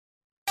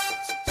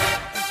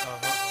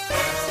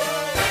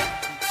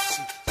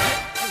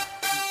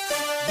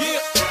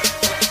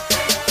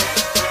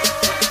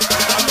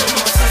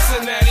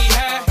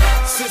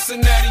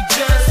Cincinnati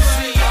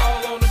jersey,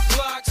 all on the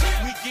blocks.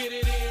 We get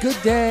it in.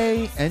 Good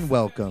day and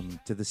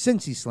welcome to the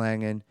Cincy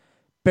Slangin'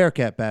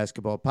 Bearcat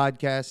Basketball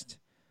Podcast.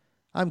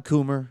 I'm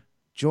Coomer,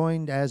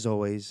 joined as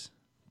always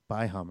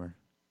by Hummer.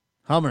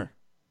 Hummer,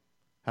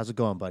 how's it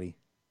going, buddy?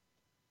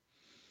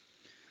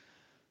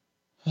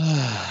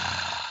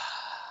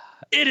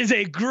 It is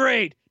a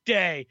great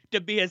day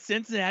to be a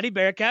Cincinnati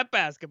Bearcat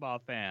basketball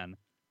fan.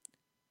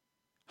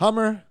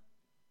 Hummer,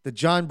 the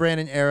John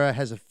Brandon era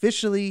has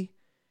officially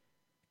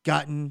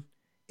gotten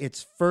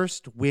its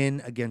first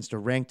win against a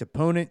ranked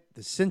opponent.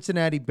 The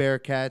Cincinnati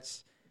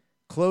Bearcats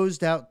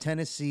closed out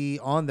Tennessee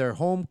on their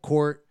home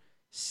court,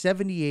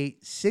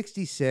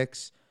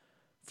 78-66.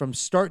 From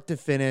start to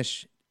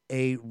finish,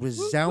 a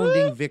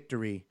resounding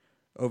victory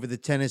over the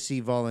Tennessee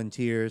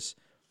Volunteers.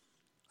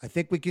 I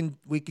think we can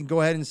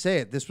go ahead and say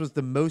it. This was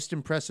the most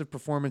impressive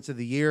performance of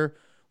the year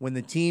when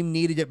the team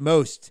needed it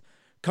most.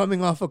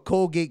 Coming off a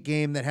Colgate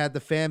game that had the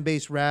fan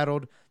base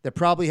rattled, that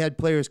probably had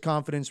players'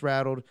 confidence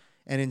rattled,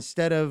 and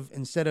instead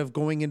of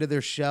going into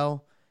their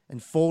shell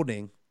and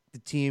folding, the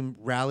team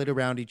rallied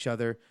around each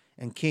other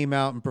and came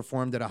out and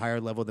performed at a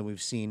higher level than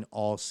we've seen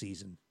all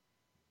season.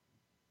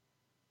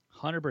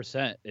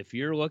 100%. If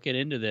you're looking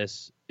into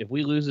this, if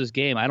we lose this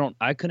game,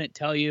 I couldn't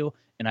tell you,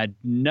 and I'm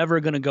never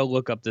going to go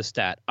look up the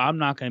stat. I'm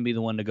not going to be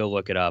the one to go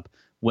look it up.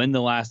 When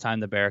the last time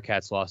the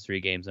Bearcats lost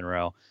 3 games in a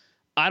row.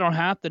 I don't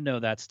have to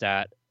know that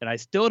stat, and I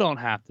still don't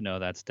have to know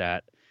that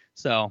stat.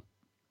 So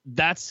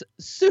that's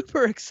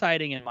super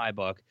exciting in my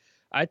book.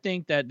 I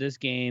think that this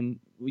game,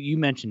 you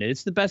mentioned it,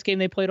 it's the best game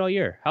they played all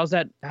year. How's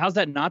that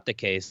not the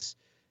case?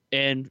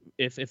 And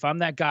if I'm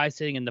that guy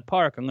sitting in the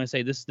park, I'm going to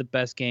say this is the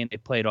best game they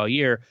played all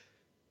year.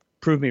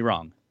 Prove me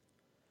wrong.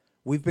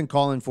 We've been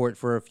calling for it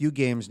for a few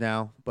games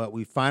now, but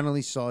we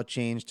finally saw a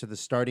change to the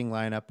starting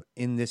lineup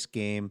in this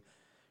game.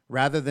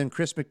 Rather than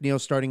Chris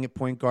McNeil starting at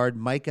point guard,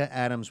 Micah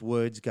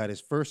Adams-Woods got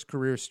his first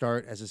career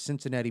start as a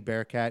Cincinnati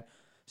Bearcat.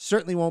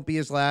 Certainly won't be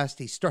his last.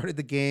 He started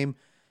the game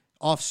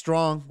off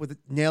strong with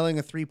nailing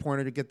a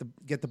three-pointer to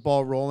get the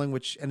ball rolling,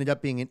 which ended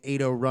up being an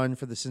 8-0 run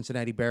for the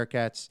Cincinnati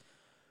Bearcats.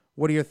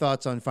 What are your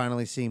thoughts on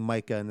finally seeing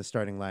Micah in the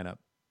starting lineup?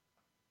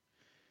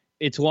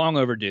 It's long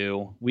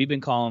overdue. We've been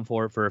calling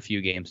for it for a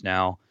few games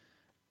now.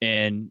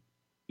 And,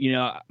 you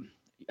know,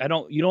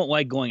 you don't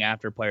like going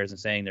after players and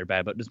saying they're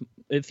bad, but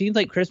it seems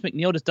like Chris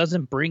McNeil just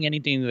doesn't bring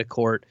anything to the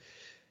court.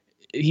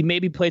 He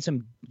maybe played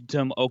some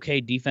okay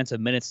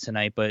defensive minutes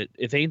tonight, but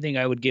if anything,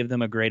 I would give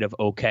them a grade of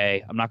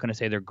okay. I'm not going to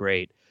say they're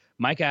great.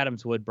 Mike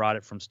Adams-Wood brought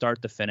it from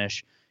start to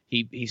finish.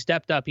 He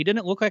stepped up. He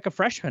didn't look like a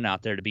freshman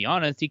out there, to be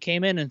honest. He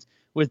came in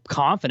with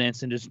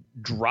confidence and just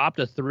dropped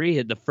a 3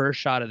 at the first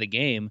shot of the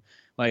game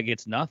like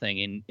it's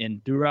nothing.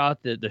 And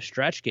throughout the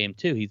stretch game,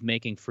 too, he's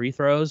making free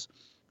throws.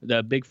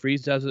 The big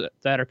freeze does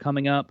that are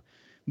coming up.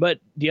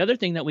 But the other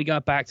thing that we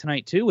got back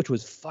tonight, too, which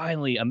was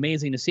finally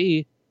amazing to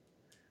see,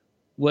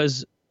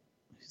 was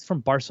he's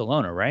from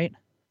Barcelona, right?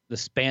 The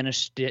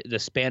Spanish steed, the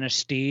Spanish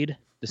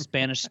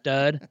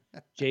stud,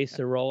 Jay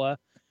Sorolla.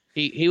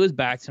 He was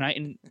back tonight,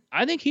 and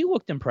I think he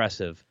looked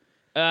impressive.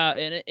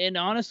 And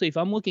honestly, if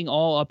I'm looking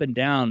all up and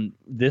down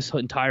this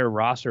entire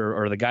roster,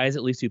 or the guys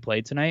at least who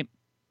played tonight,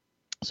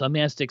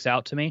 something that sticks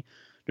out to me,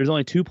 there's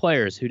only 2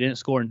 players who didn't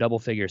score in double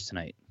figures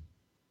tonight.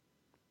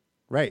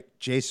 Right.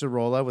 Jay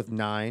Sorolla with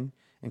 9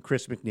 and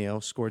Chris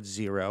McNeil scored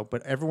 0.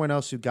 But everyone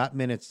else who got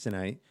minutes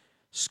tonight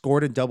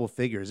scored in double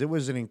figures. It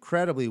was an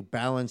incredibly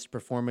balanced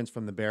performance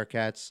from the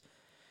Bearcats.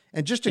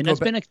 And that's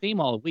been a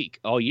theme all week,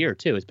 all year,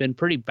 too. It's been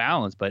pretty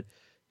balanced, but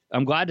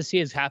I'm glad to see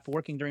his half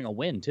working during a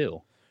win,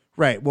 too.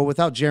 Right. Well,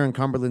 without Jaron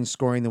Cumberland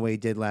scoring the way he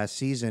did last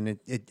season,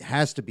 it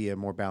has to be a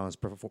more balanced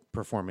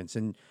performance.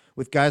 And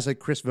with guys like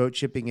Chris Vogt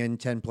chipping in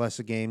 10-plus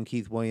a game,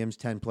 Keith Williams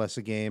 10-plus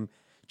a game,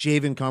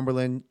 Javen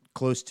Cumberland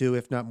close to,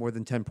 if not more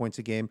than 10 points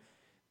a game,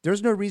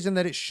 there's no reason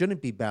that it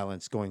shouldn't be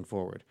balanced going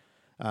forward.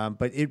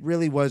 But it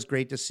really was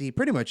great to see.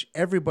 Pretty much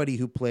everybody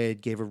who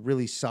played gave a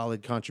really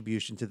solid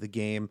contribution to the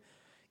game.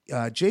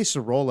 Jay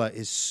Sorolla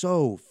is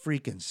so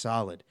freaking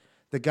solid.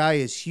 The guy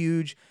is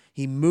huge.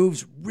 He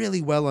moves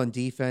really well on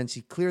defense.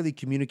 He clearly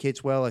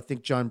communicates well. I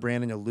think John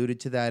Brandon alluded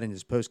to that in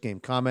his post-game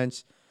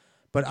comments.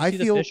 But I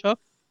feel, the fish hook?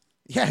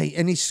 Yeah,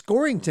 and he's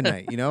scoring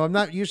tonight. You know, I'm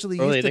not usually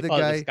used to the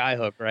guy. The sky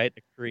hook, right?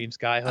 The Kareem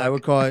sky hook. I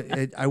would call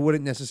it. I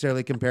wouldn't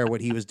necessarily compare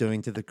what he was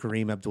doing to the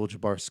Kareem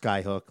Abdul-Jabbar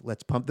sky hook.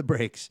 Let's pump the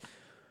brakes.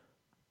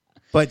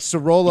 But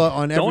Sorolla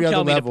on every other level. Don't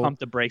tell me to pump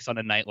the brakes on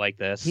a night like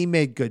this. He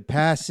made good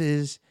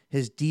passes.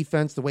 His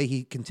defense, the way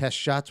he contests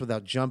shots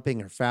without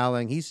jumping or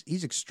fouling,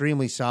 he's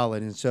extremely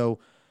solid. And so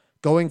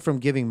going from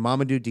giving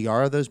Mamadou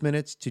Diarra those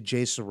minutes to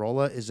Jay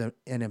Sorolla is an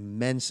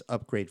immense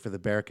upgrade for the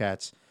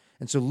Bearcats.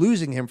 And so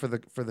losing him for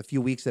the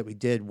few weeks that we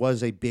did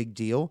was a big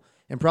deal,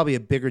 and probably a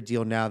bigger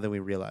deal now than we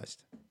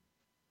realized.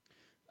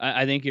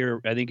 I think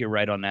you're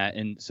right on that.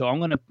 And so I'm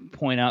going to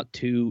point out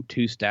two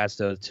stats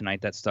though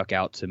tonight that stuck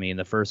out to me. And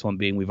the first one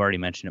being, we've already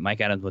mentioned it,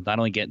 Mike Adams was not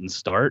only getting the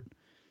start,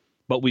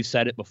 but we've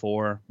said it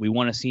before. We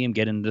want to see him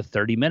get into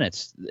 30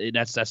 minutes.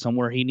 That's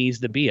somewhere he needs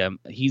to be.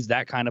 He's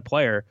that kind of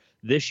player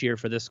this year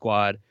for this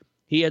squad.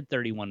 He had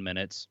 31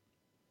 minutes.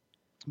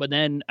 But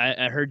then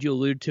I heard you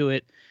allude to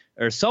it,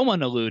 or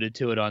someone alluded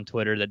to it on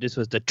Twitter, that this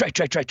was the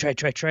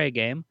Trey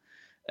game.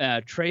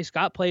 Trey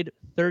Scott played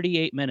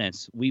 38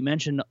 minutes. We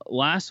mentioned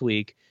last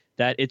week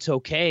that it's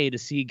okay to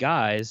see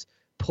guys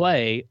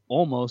play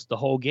almost the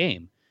whole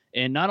game.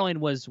 And not only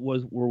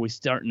were we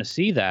starting to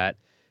see that,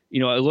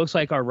 it looks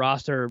like our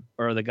roster,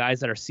 or the guys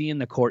that are seeing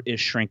the court, is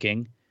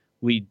shrinking.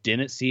 We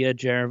didn't see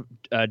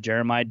a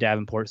Jeremiah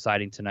Davenport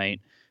sighting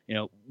tonight.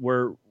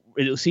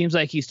 It seems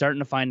like he's starting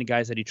to find the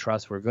guys that he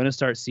trusts. We're going to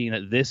start seeing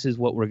that this is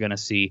what we're going to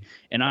see.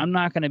 And I'm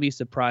not going to be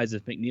surprised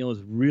if McNeil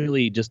is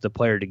really just a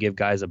player to give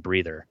guys a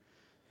breather.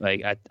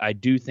 Like, I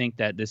do think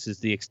that this is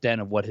the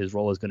extent of what his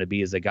role is going to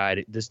be as a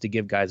guy, just to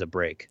give guys a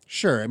break.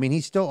 Sure. I mean, he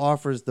still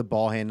offers the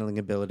ball handling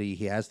ability.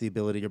 He has the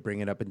ability to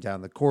bring it up and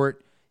down the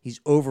court. He's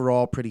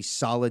overall pretty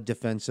solid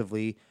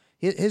defensively.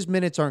 His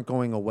minutes aren't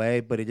going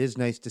away, but it is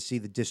nice to see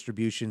the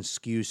distribution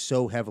skew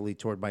so heavily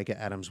toward Micah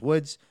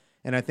Adams-Woods.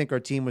 And I think our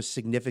team was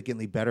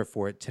significantly better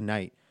for it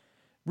tonight.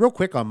 Real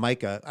quick on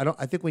Micah,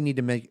 I think we need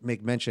to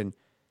make mention.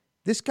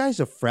 This guy's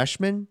a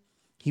freshman.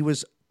 He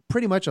was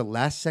pretty much a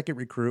last-second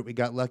recruit. We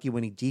got lucky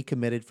when he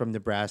decommitted from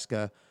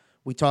Nebraska.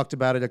 We talked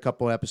about it a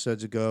couple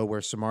episodes ago where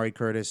Samari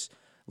Curtis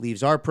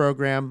leaves our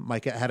program.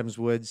 Micah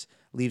Adams-Woods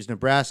leaves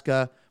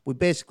Nebraska. We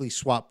basically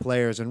swapped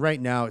players, and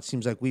right now it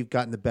seems like we've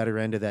gotten the better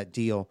end of that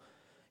deal.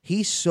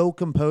 He's so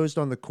composed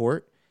on the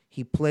court.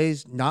 He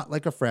plays not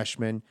like a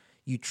freshman.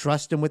 You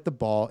trust him with the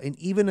ball. And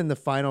even in the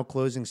final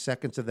closing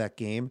seconds of that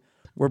game,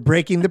 we're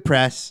breaking the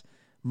press.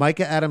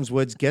 Micah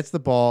Adams-Woods gets the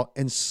ball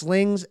and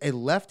slings a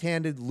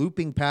left-handed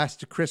looping pass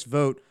to Chris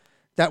Vogt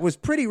that was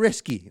pretty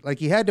risky. Like,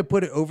 he had to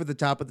put it over the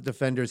top of the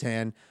defender's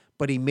hand,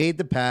 but he made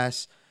the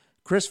pass.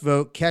 Chris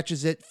Vogt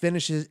catches it,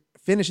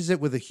 finishes it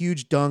with a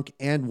huge dunk,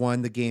 and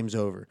won. The game's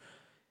over.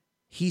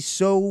 He's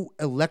so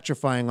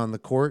electrifying on the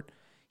court.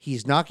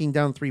 He's knocking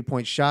down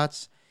three-point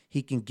shots.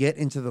 He can get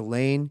into the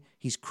lane.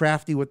 He's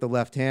crafty with the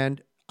left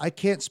hand. I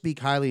can't speak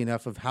highly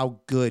enough of how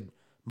good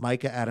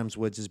Micah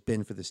Adams-Woods has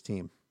been for this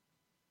team.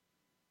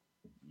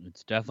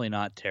 It's definitely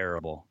not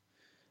terrible.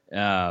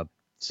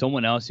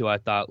 Someone else who I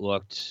thought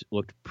looked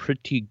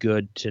pretty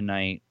good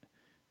tonight,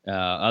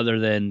 other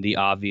than the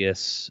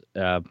obvious,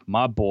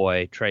 my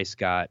boy Trey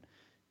Scott.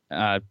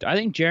 I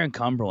think Jaron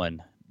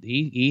Cumberland.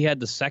 He had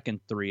the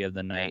second three of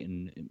the night,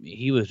 and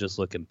he was just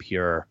looking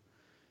pure.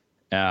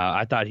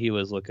 I thought he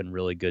was looking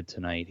really good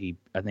tonight.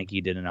 I think he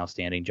did an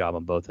outstanding job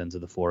on both ends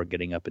of the floor,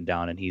 getting up and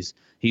down. And he's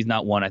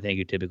not one, I think,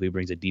 who typically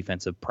brings a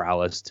defensive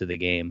prowess to the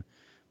game,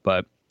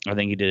 but I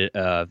think he did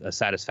a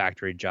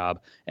satisfactory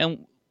job.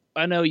 And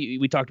I know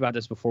we talked about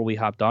this before we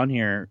hopped on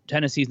here.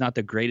 Tennessee's not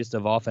the greatest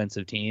of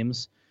offensive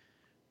teams,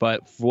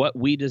 but for what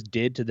we just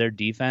did to their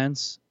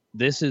defense,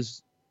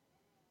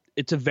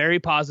 it's a very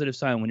positive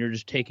sign when you're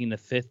just taking the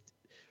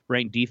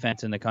 5th-ranked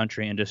defense in the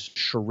country and just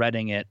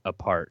shredding it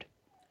apart.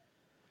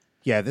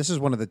 Yeah, this is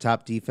one of the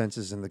top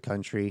defenses in the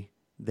country.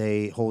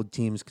 They hold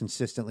teams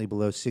consistently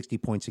below 60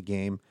 points a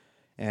game,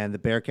 and the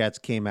Bearcats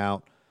came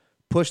out,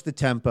 pushed the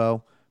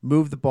tempo,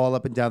 moved the ball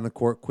up and down the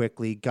court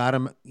quickly, got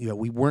them.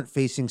 We weren't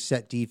facing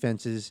set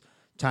defenses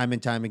time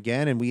and time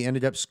again, and we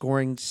ended up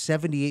scoring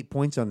 78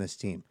 points on this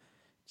team.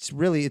 It's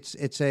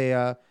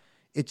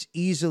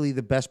easily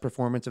the best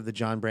performance of the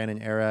John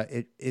Brannen era.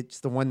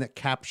 It's the one that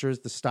captures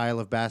the style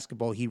of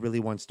basketball he really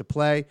wants to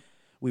play.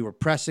 We were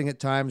pressing at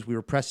times. We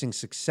were pressing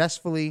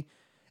successfully.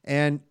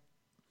 And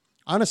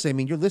honestly, I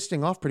mean, you're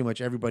listing off pretty much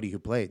everybody who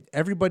played.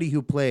 Everybody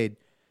who played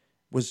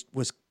was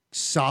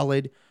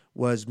solid,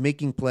 was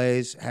making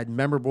plays, had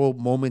memorable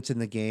moments in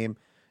the game.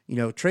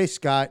 Trey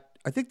Scott,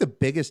 I think the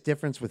biggest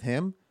difference with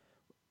him,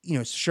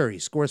 sure, he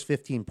scores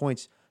 15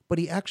 points, but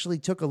he actually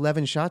took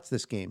 11 shots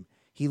this game.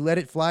 He let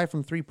it fly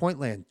from three-point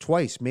land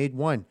twice, made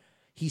one.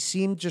 He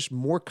seemed just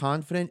more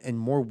confident and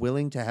more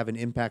willing to have an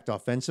impact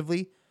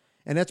offensively.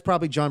 And that's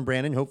probably John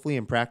Brannen, hopefully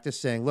in practice,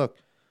 saying, look,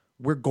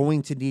 we're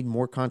going to need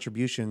more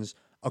contributions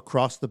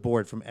across the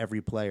board from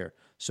every player.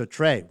 So,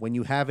 Trey, when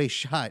you have a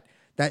shot,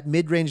 that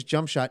mid-range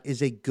jump shot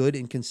is a good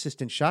and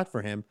consistent shot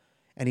for him,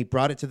 and he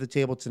brought it to the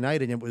table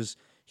tonight, and it was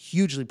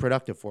hugely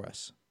productive for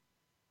us.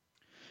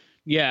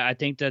 Yeah, I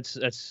think that's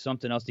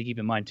something else to keep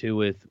in mind, too,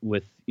 with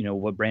what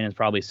Brandon's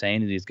probably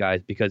saying to these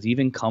guys, because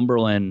even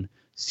Cumberland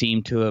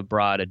seemed to have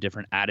brought a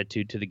different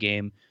attitude to the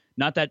game.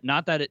 Not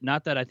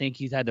that I think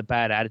he's had the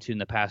bad attitude in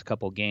the past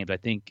couple of games. I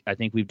think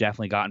we've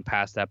definitely gotten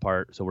past that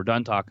part, so we're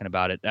done talking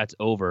about it. That's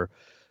over.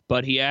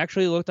 But he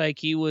actually looked like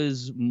he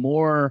was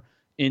more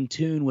in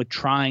tune with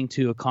trying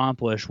to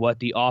accomplish what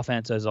the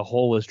offense as a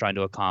whole was trying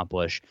to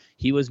accomplish.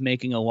 He was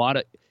making a lot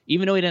of,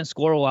 even though he didn't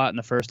score a lot in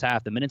the first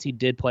half, the minutes he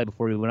did play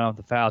before he went out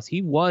with the fouls,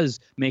 he was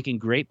making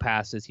great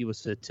passes. He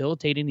was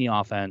facilitating the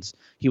offense.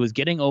 He was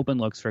getting open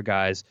looks for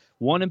guys.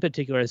 One in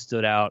particular that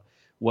stood out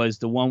was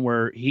the one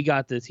where he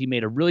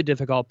made a really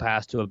difficult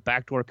pass to a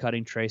backdoor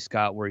cutting Trey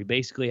Scott, where he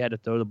basically had to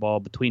throw the ball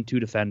between two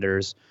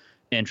defenders,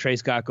 and Trey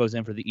Scott goes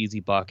in for the easy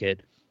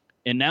bucket.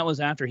 And that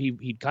was after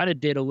he kind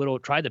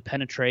of tried to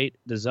penetrate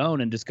the zone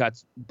and just got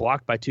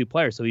blocked by two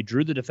players. So he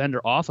drew the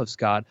defender off of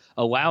Scott,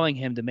 allowing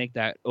him to make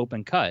that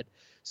open cut.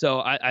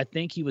 So I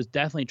think he was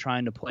definitely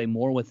trying to play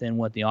more within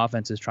what the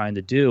offense is trying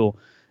to do.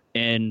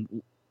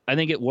 And I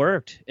think it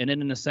worked. And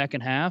then in the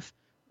second half,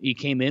 he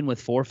came in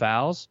with 4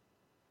 fouls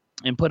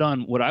and put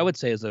on what I would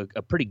say is a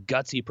pretty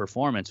gutsy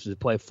performance to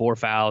play 4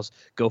 fouls,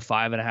 go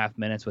 5.5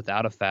 minutes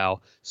without a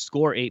foul,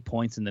 score 8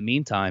 points in the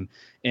meantime,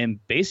 and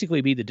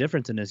basically be the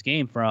difference in this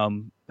game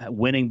from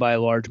winning by a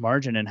large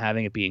margin and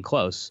having it being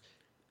close.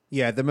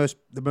 Yeah, the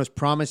most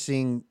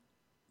promising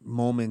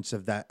moments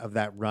of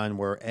that run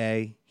were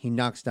he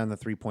knocks down the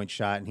 3-point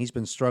shot, and he's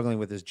been struggling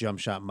with his jump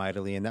shot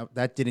mightily, and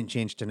that didn't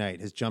change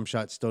tonight. His jump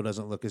shot still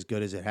doesn't look as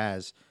good as it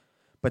has.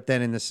 But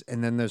then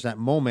then there's that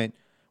moment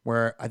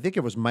where I think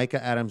it was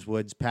Micah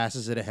Adams-Woods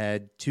passes it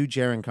ahead to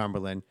Jaron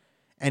Cumberland,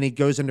 and he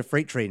goes into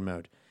freight train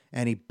mode,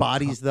 and he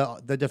bodies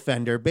the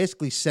defender,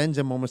 basically sends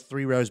him almost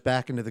 3 rows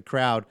back into the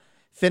crowd,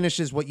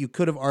 finishes what you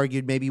could have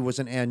argued maybe was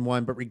an and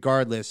one, but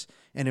regardless,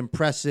 an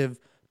impressive,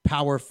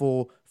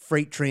 powerful,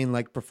 freight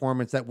train-like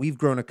performance that we've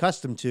grown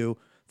accustomed to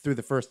through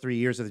the first 3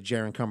 years of the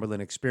Jaron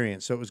Cumberland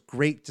experience. So it was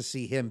great to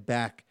see him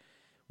back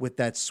with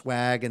that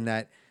swag and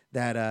that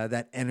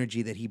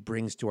energy that he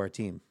brings to our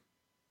team.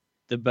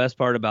 The best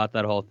part about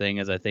that whole thing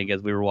is I think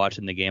as we were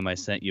watching the game, I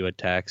sent you a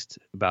text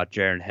about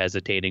Jaron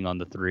hesitating on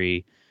the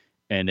 3,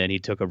 and then he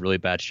took a really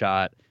bad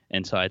shot.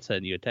 And so I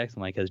sent you a text.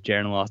 I'm like, has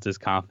Jaron lost his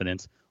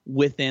confidence?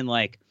 Within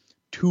like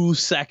 2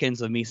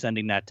 seconds of me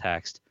sending that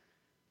text,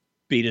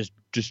 B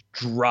just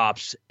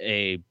drops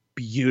a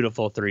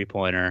beautiful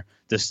 3-pointer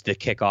just to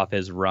kick off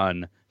his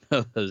run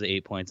of those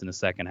 8 points in the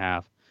second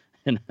half.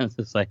 And I was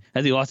just like,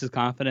 has he lost his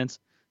confidence?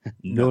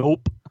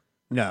 Nope.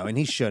 No, and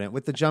he shouldn't.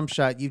 With the jump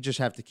shot, you just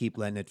have to keep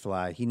letting it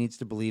fly. He needs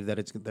to believe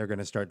that they're going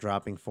to start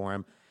dropping for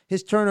him.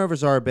 His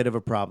turnovers are a bit of a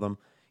problem.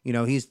 You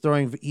know, he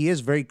is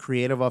very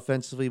creative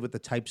offensively with the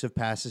types of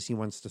passes he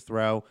wants to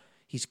throw.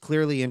 He's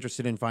clearly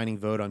interested in finding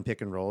Vogt on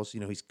pick and rolls. You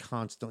know, he's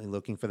constantly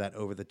looking for that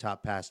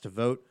over-the-top pass to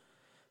Vogt,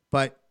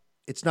 but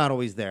it's not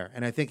always there.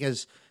 And I think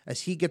as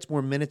he gets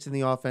more minutes in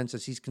the offense,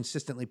 as he's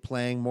consistently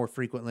playing more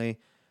frequently,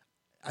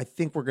 I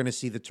think we're going to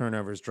see the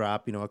turnovers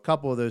drop. You know, a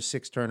couple of those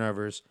 6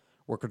 turnovers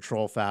were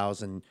control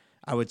fouls, and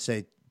I would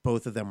say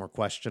both of them were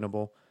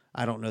questionable.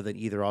 I don't know that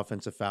either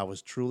offensive foul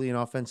was truly an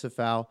offensive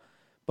foul,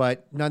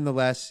 but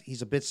nonetheless,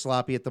 he's a bit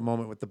sloppy at the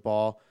moment with the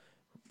ball.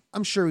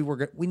 I'm sure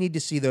we need to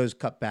see those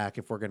cut back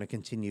if we're going to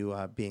continue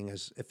being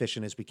as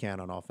efficient as we can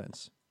on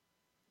offense.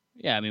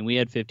 Yeah, I mean, we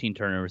had 15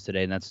 turnovers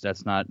today, and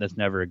that's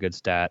never a good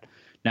stat.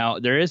 Now,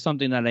 there is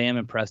something that I am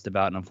impressed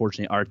about, and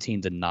unfortunately, our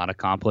team did not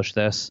accomplish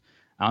this.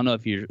 I don't know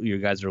if you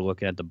guys are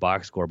looking at the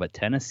box score, but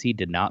Tennessee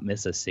did not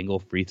miss a single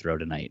free throw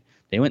tonight.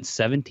 They went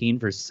 17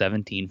 for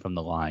 17 from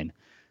the line.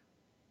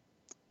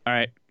 All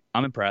right,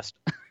 I'm impressed.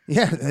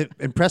 Yeah,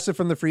 impressive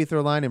from the free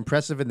throw line,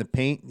 impressive in the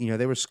paint. You know,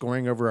 they were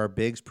scoring over our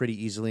bigs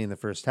pretty easily in the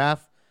first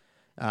half,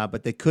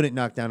 but they couldn't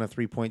knock down a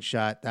 3-point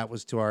shot. That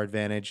was to our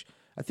advantage.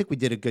 I think we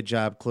did a good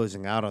job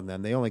closing out on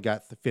them. They only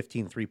got the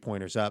 15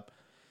 3-pointers up.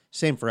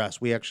 Same for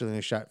us. We actually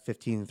only shot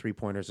 15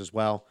 3-pointers as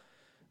well.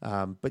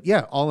 But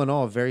yeah, all in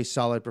all, a very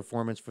solid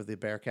performance for the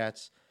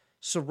Bearcats.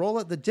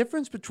 Sorolla, the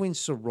difference between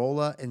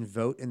Sorolla and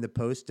Vogt in the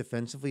post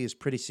defensively is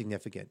pretty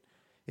significant.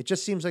 It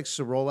just seems like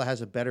Sorolla has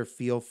a better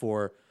feel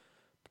for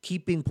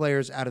keeping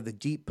players out of the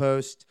deep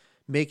post,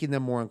 making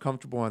them more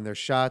uncomfortable on their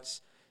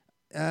shots.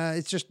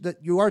 It's just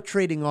that you are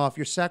trading off,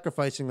 you're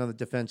sacrificing on the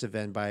defensive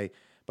end by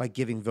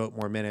giving Vogt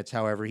more minutes.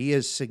 However, he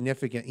is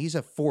significant. He's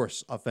a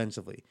force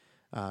offensively.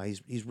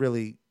 He's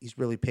really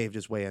paved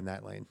his way in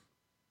that lane.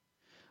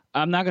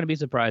 I'm not going to be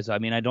surprised. I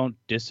mean, I don't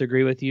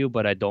disagree with you,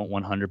 but I don't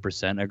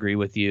 100% agree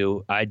with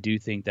you. I do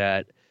think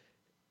that,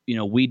 you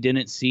know, we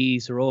didn't see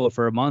Sorolla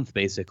for a month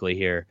basically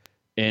here.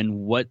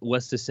 And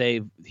what's to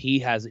say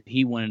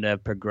he wouldn't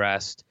have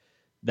progressed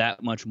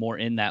that much more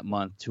in that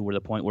month to where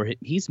the point where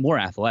he's more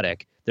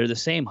athletic. They're the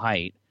same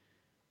height.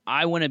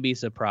 I wouldn't be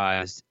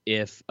surprised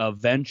if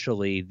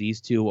eventually these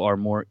two are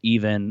more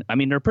even. I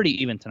mean, they're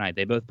pretty even tonight.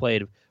 They both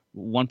played.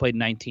 One played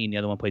 19, the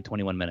other one played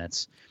 21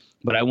 minutes.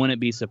 But I wouldn't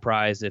be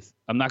surprised if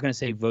 – I'm not going to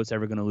say Vogt's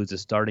ever going to lose a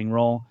starting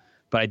role,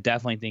 but I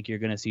definitely think you're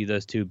going to see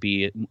those two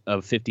be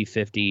of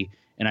 50-50,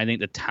 and I think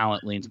the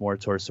talent leans more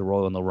towards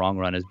Sorolla in the long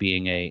run as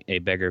being a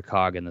bigger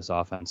cog in this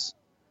offense.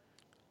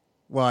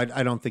 Well,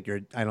 I don't think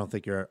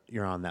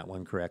you're on that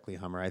one correctly,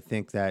 Hummer. I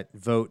think that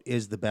Vogt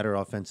is the better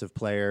offensive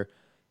player.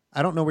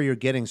 I don't know where you're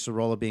getting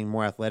Sorolla being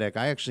more athletic.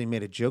 I actually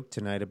made a joke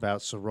tonight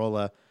about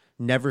Sorolla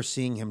never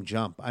seeing him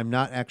jump. I'm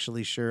not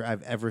actually sure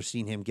I've ever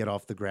seen him get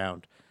off the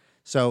ground.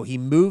 So he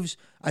moves.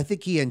 I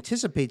think he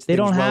anticipates. They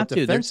things don't well have to.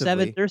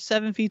 defensively. They're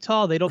 7 feet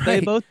tall. They don't. Right.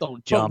 They both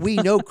don't jump. But we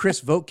know Chris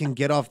Vogt can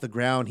get off the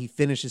ground. He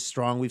finishes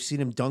strong. We've seen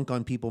him dunk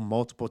on people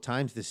multiple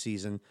times this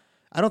season.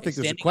 I don't think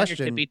there's a question.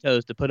 Standing on your tippy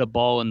toes to put a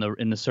ball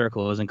in the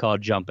circle isn't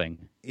called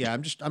jumping. Yeah,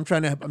 I'm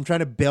trying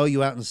to bail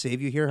you out and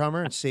save you here,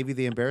 Hummer, and save you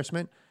the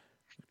embarrassment.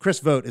 Chris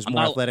Vogt is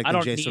more athletic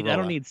than Jay Sorolla. I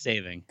don't need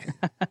saving.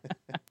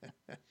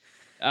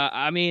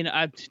 I mean,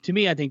 to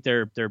me, I think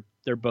they're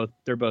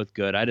both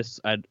good.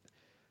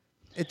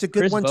 It's a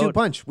good Chris 1-2 Vogt.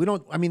 punch. We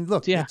don't. I mean,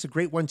 look, Yeah. it's a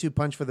great 1-2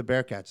 punch for the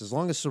Bearcats. As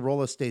long as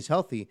Sorolla stays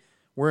healthy,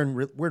 we're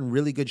in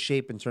really good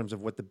shape in terms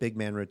of what the big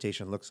man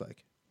rotation looks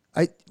like.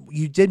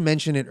 You did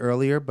mention it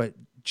earlier, but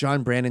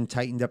John Brandon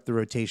tightened up the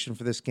rotation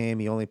for this game.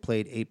 He only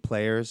played 8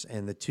 players,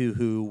 and the two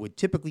who would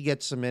typically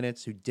get some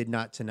minutes who did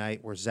not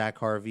tonight were Zach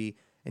Harvey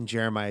and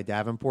Jeremiah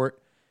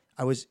Davenport.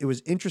 It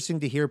was interesting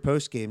to hear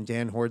post game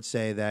Dan Horde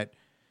say that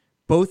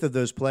both of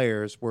those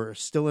players were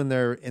still in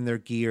their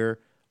gear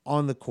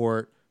on the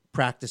court,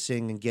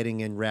 practicing and getting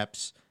in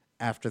reps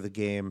after the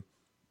game.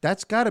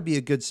 That's got to be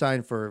a good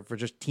sign for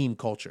just team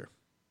culture.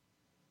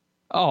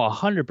 Oh,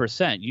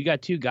 100%. You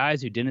got two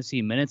guys who didn't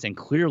see minutes, and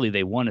clearly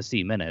they want to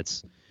see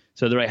minutes.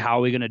 So they're like, how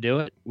are we going to do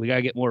it? We got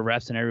to get more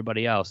reps than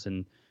everybody else.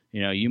 And,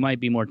 you might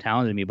be more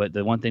talented than me, but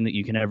the one thing that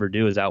you can never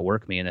do is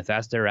outwork me. And if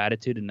that's their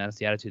attitude and that's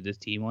the attitude this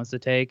team wants to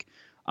take,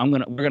 we're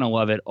going to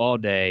love it all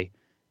day,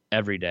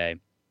 every day.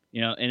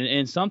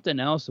 And something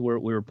else we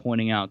were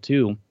pointing out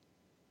too,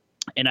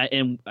 and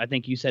I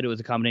think you said it was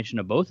a combination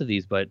of both of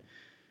these, but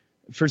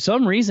for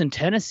some reason,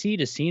 Tennessee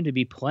just seemed to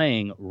be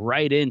playing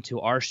right into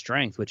our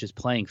strength, which is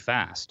playing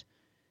fast.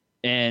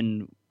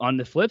 And on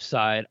the flip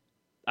side,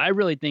 I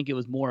really think it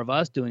was more of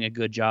us doing a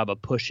good job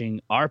of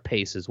pushing our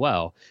pace as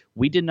well.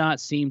 We did not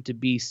seem to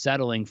be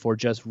settling for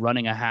just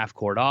running a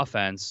half-court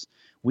offense.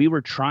 We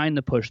were trying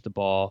to push the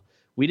ball.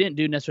 We didn't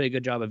do necessarily a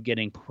good job of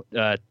getting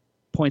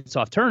points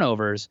off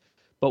turnovers,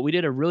 but we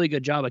did a really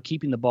good job of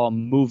keeping the ball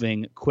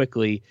moving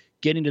quickly,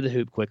 getting to the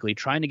hoop quickly,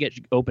 trying to get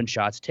open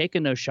shots,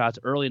 taking those shots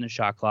early in the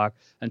shot clock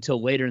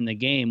until later in the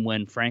game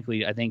when,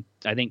 frankly, I think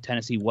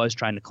Tennessee was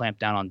trying to clamp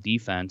down on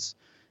defense.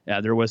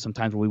 There was some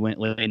times where we went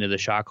late into the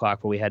shot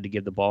clock where we had to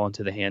give the ball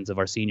into the hands of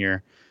our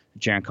senior,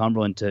 Jaron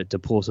Cumberland, to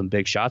pull some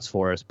big shots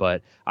for us.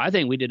 But I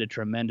think we did a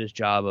tremendous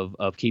job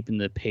of keeping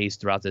the pace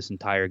throughout this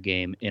entire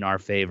game in our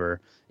favor.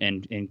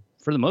 And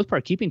for the most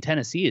part, keeping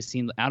Tennessee is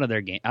seen out of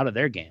their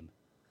game.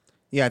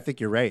 Yeah, I think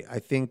you're right. I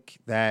think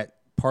that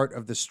part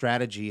of the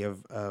strategy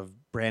of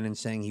Brandon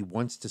saying he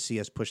wants to see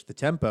us push the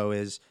tempo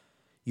is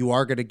you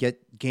are going to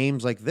get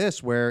games like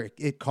this where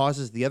it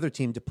causes the other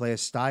team to play a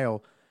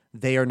style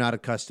they are not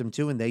accustomed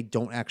to and they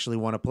don't actually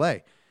want to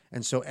play.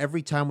 And so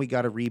every time we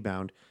got a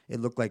rebound,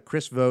 it looked like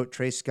Chris Vogt,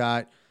 Trey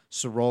Scott,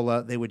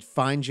 Sorolla, they would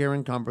find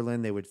Jaron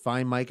Cumberland, they would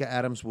find Micah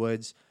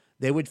Adams-Woods,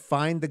 they would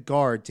find the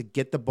guard to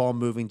get the ball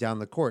moving down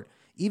the court.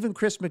 Even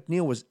Chris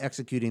McNeil was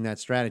executing that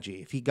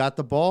strategy. If he got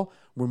the ball,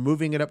 we're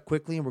moving it up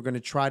quickly and we're going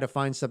to try to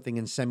find something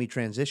in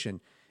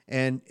semi-transition.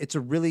 And it's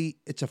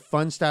a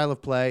fun style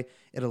of play.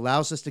 It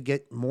allows us to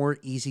get more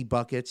easy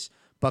buckets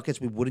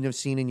we wouldn't have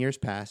seen in years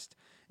past.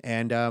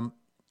 And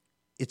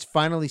it's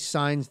finally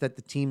signs that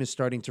the team is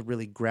starting to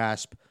really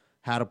grasp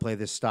how to play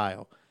this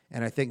style.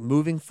 And I think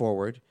moving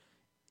forward,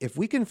 if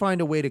we can find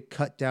a way to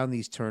cut down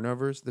these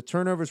turnovers, the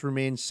turnovers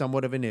remain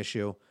somewhat of an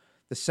issue.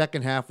 The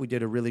second half, we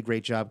did a really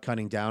great job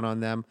cutting down on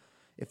them.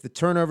 If the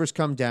turnovers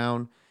come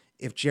down,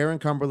 if Jaron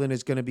Cumberland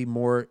is going to be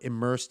more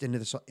immersed in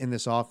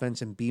this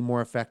offense and be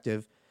more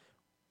effective,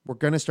 we're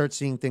going to start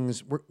seeing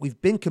things.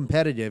 We've been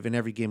competitive in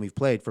every game we've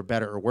played, for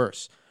better or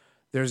worse.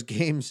 There's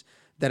games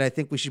that I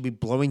think we should be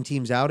blowing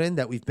teams out in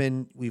that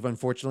we've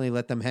unfortunately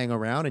let them hang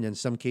around and in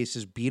some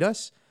cases beat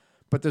us.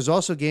 But there's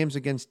also games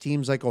against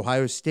teams like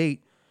Ohio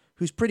State,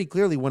 who's pretty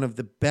clearly one of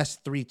the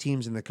best 3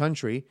 teams in the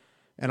country,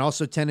 and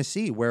also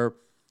Tennessee, where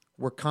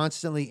we're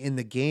constantly in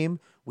the game.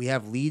 We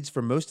have leads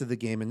for most of the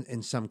game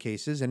in some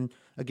cases, and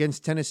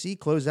against Tennessee,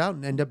 close out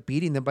and end up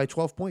beating them by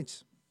 12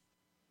 points.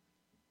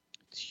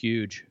 It's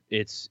huge.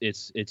 It's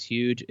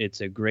huge.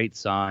 It's a great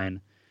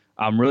sign.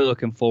 I'm really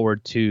looking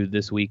forward to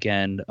this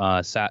weekend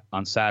on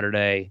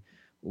Saturday,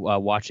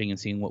 watching and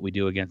seeing what we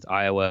do against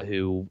Iowa,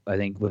 who I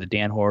think with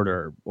Dan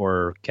Horde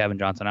or Kevin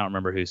Johnson, I don't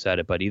remember who said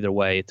it, but either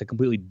way, it's a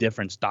completely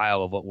different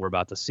style of what we're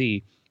about to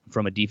see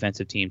from a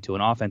defensive team to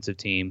an offensive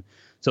team.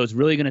 So it's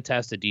really going to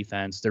test the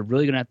defense. They're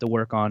really going to have to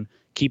work on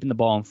keeping the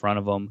ball in front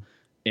of them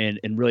and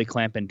really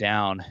clamping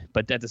down.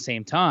 But at the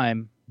same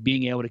time,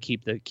 being able to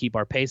keep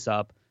our pace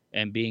up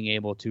and being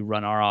able to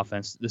run our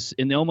offense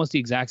in almost the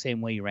exact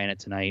same way you ran it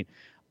tonight.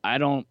 I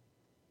don't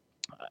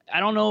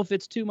know if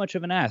it's too much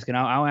of an ask, and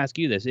I'll ask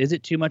you this. Is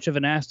it too much of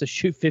an ask to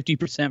shoot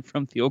 50%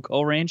 from field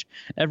goal range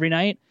every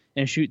night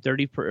and shoot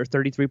 30 or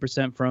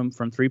 33%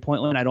 from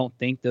three-point line? I don't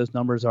think those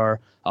numbers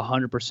are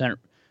 100%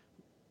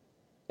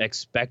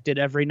 expected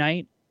every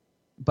night,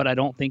 but I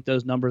don't think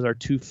those numbers are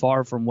too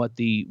far from what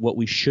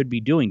we should be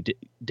doing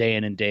day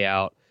in and day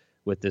out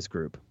with this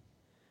group.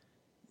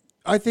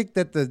 I think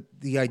that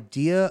the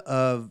idea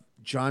of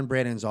John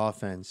Brannon's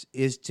offense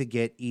is to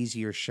get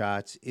easier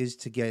shots, is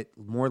to get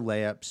more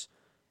layups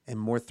and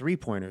more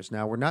three-pointers.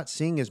 Now, we're not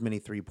seeing as many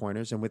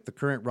three-pointers, and with the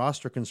current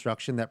roster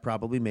construction, that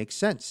probably makes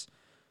sense.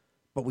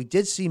 But we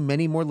did see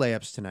many more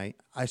layups tonight.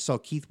 I saw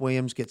Keith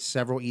Williams get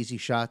several easy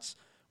shots.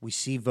 We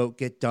see Vogt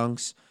get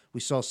dunks. We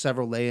saw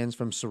several lay-ins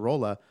from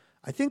Sorolla.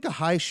 I think a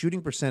high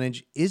shooting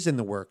percentage is in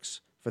the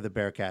works for the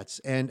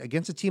Bearcats. And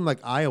against a team like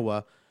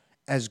Iowa,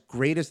 as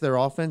great as their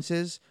offense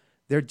is,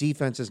 their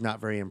defense is not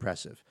very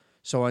impressive.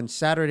 So on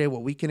Saturday,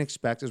 what we can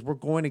expect is we're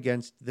going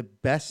against the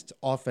best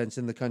offense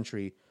in the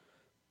country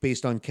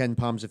based on Ken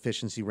Palm's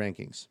efficiency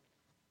rankings.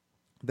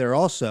 They're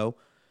also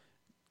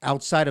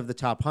outside of the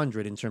top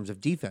 100 in terms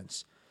of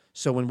defense.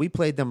 So when we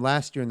played them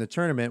last year in the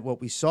tournament, what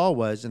we saw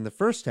was in the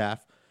first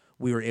half,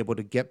 we were able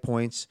to get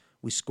points.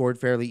 We scored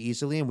fairly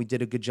easily, and we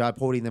did a good job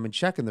holding them in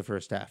check in the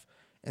first half.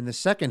 In the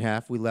second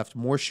half, we left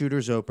more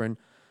shooters open.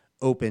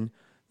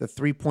 The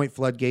three-point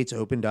floodgates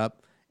opened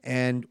up,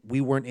 and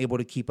we weren't able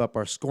to keep up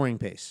our scoring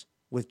pace.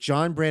 With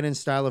John Brannon's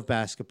style of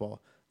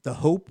basketball, the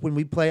hope when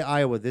we play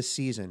Iowa this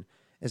season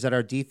is that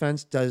our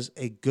defense does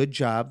a good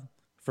job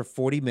for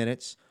 40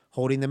 minutes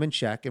holding them in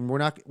check, and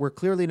we're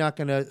clearly not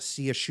going to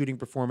see a shooting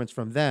performance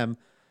from them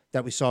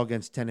that we saw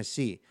against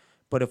Tennessee.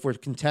 But if we're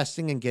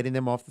contesting and getting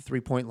them off the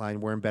three-point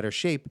line, we're in better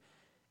shape.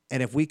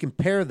 And if we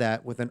compare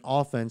that with an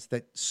offense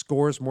that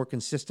scores more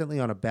consistently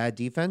on a bad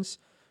defense,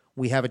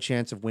 we have a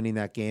chance of winning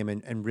that game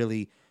and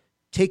really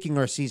taking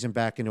our season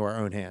back into our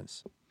own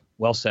hands.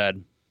 Well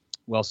said.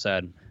 Well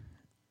said.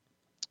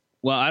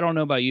 Well, I don't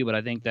know about you, but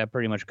I think that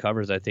pretty much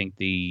covers, I think,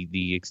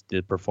 the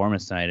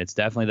performance tonight. It's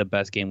definitely the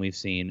best game we've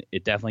seen.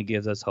 It definitely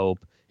gives us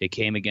hope. It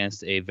came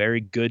against a very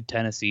good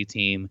Tennessee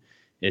team.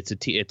 It's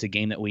a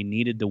game that we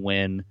needed to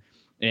win.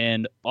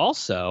 And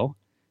also,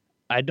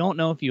 I don't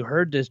know if you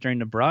heard this during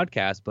the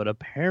broadcast, but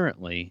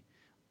apparently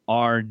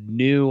our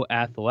new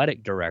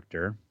athletic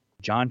director,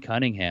 John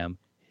Cunningham,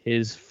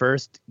 his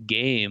first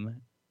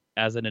game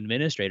as an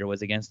administrator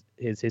was against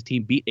his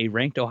team beat a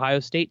ranked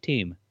Ohio State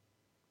team.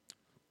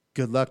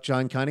 Good luck,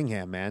 John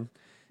Cunningham, man.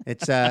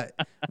 It's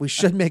we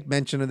should make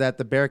mention of that.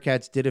 The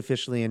Bearcats did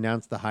officially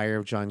announce the hire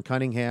of John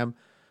Cunningham.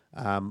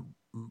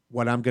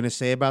 What I'm going to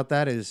say about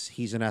that is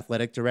he's an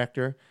athletic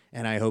director,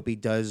 and I hope he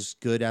does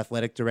good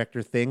athletic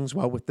director things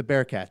while with the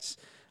Bearcats.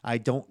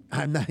 Don't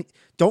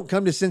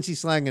come to Cincy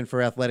Slangin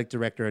for athletic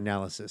director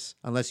analysis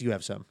unless you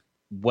have some.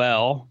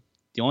 Well,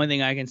 the only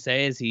thing I can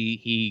say is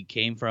he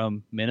came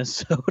from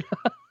Minnesota.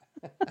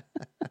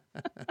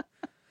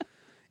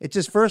 It's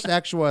his first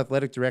actual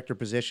athletic director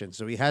position,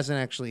 so he hasn't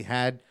actually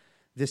had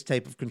this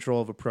type of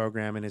control of a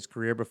program in his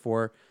career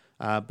before.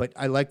 But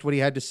I liked what he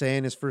had to say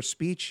in his first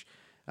speech.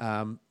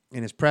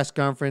 In his press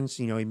conference,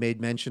 he made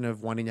mention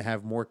of wanting to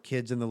have more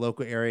kids in the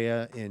local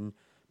area in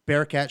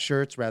Bearcat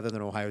shirts rather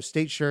than Ohio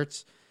State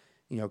shirts.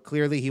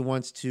 Clearly he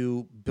wants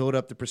to build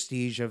up the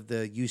prestige of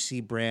the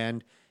UC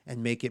brand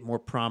and make it more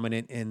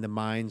prominent in the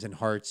minds and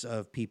hearts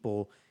of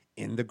people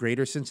in the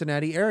greater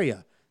Cincinnati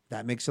area.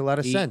 That makes a lot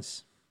of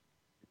sense.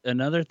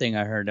 Another thing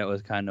I heard that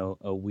was kind of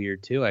a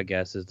weird too, I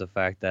guess, is the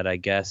fact that I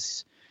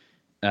guess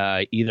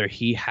either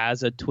he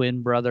has a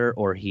twin brother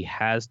or he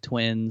has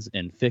twins,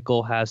 and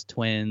Fickle has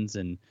twins,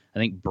 and I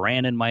think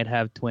Brannon might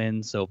have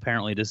twins. So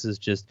apparently this is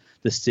just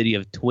the city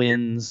of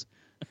twins.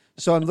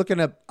 So I'm looking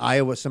up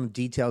Iowa, some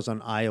details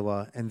on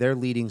Iowa, and their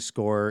leading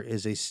scorer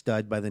is a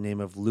stud by the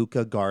name of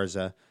Luka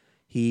Garza.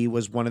 He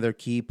was one of their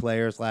key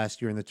players last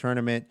year in the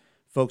tournament.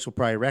 Folks will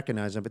probably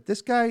recognize him, but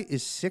this guy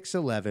is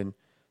 6'11",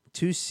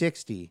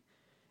 260,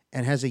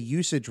 and has a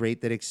usage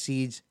rate that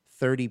exceeds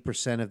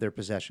 30% of their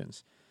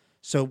possessions.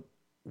 So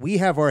we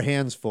have our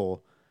hands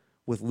full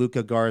with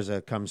Luka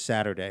Garza come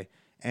Saturday.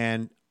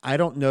 And I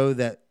don't know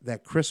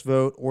that Chris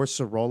Vogt or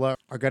Sorolla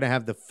are going to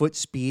have the foot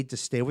speed to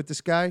stay with this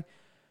guy.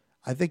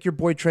 I think your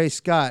boy Trey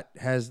Scott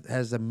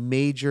has a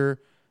major,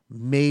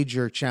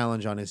 major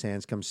challenge on his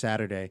hands come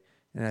Saturday.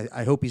 And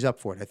I hope he's up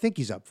for it. I think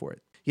he's up for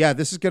it. Yeah,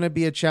 this is going to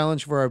be a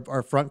challenge for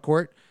our front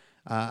court.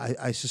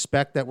 I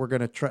suspect that we're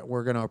going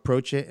to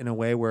approach it in a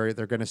way where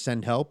they're going to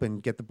send help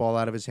and get the ball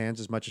out of his hands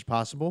as much as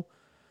possible.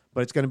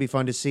 But it's going to be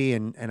fun to see,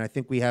 and I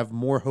think we have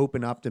more hope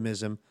and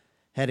optimism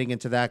heading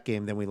into that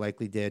game than we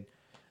likely did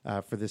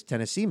for this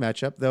Tennessee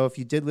matchup. Though, if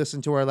you did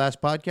listen to our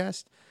last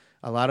podcast,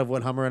 a lot of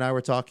what Hummer and I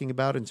were talking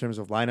about in terms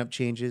of lineup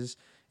changes,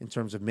 in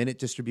terms of minute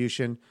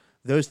distribution,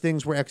 those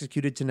things were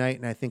executed tonight,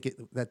 and I think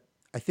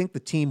the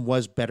team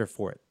was better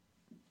for it.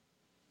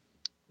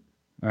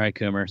 All right,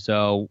 Coomer.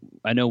 So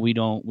I know we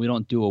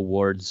don't do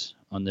awards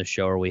on this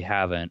show, or we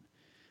haven't.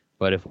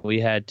 But if we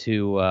had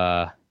to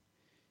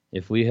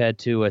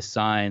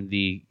assign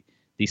the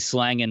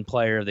slangin'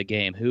 player of the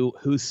game,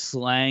 who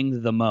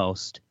slanged the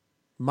most?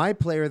 My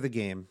player of the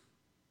game.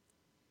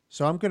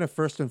 So I'm going to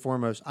first and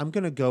foremost, I'm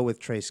going to go with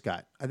Trey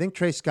Scott. I think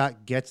Trey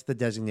Scott gets the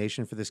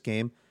designation for this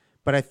game,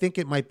 but I think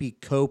it might be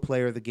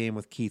co-player of the game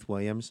with Keith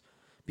Williams,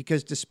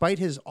 because despite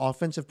his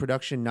offensive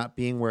production not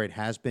being where it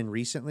has been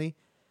recently,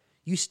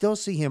 you still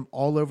see him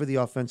all over the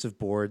offensive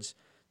boards,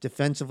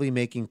 defensively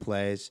making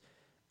plays.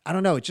 I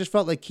don't know. It just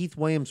felt like Keith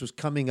Williams was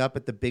coming up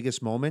at the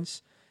biggest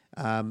moments.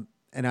 And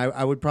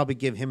I would probably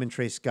give him and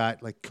Trey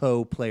Scott like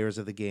co-players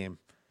of the game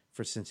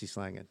for Cincy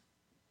Slangin'.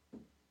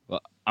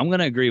 Well, I'm going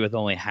to agree with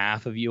only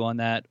half of you on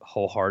that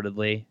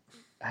wholeheartedly,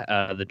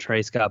 the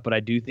Trey Scott. But I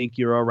do think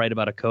you're all right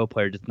about a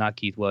co-player, just not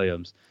Keith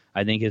Williams.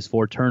 I think his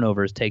 4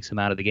 turnovers takes him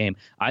out of the game.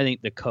 I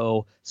think the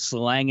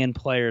co-slangin'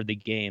 player of the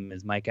game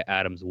is Micah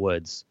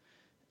Adams-Woods.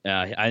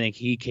 I think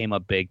he came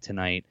up big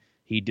tonight.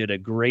 He did a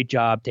great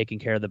job taking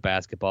care of the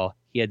basketball.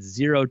 He had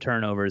 0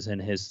 turnovers in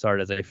his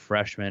start as a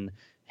freshman,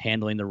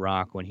 handling the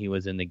rock when he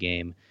was in the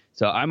game.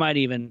 So I might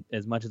even,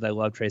 as much as I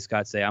love Trey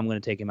Scott, say I'm going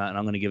to take him out and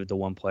I'm going to give it to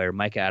one player,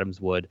 Mike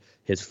Adams-Wood.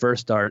 His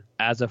first start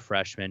as a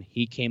freshman,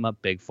 he came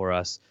up big for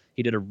us.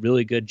 He did a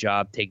really good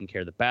job taking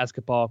care of the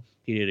basketball.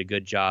 He did a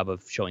good job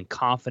of showing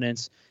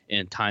confidence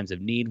in times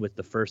of need with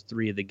the first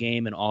 3 of the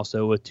game, and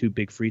also with 2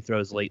 big free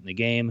throws late in the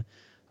game.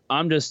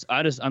 I'm just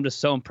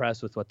so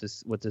impressed with what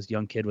this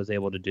young kid was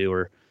able to do,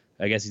 or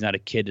I guess he's not a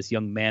kid. This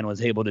young man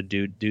was able to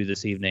do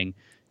this evening.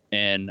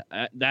 And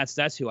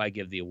that's who I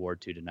give the award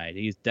to tonight.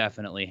 He's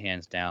definitely,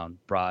 hands down,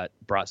 brought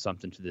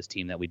something to this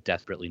team that we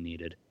desperately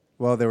needed.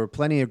 Well, there were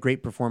plenty of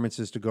great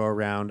performances to go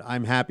around.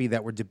 I'm happy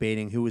that we're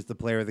debating who was the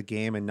player of the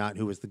game and not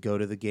who was the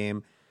GOAT of the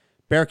game.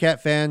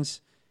 Bearcat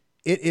fans,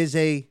 it is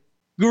a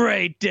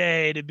great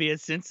day to be a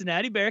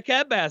Cincinnati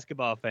Bearcat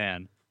basketball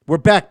fan. We're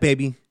back,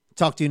 baby.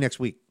 Talk to you next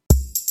week.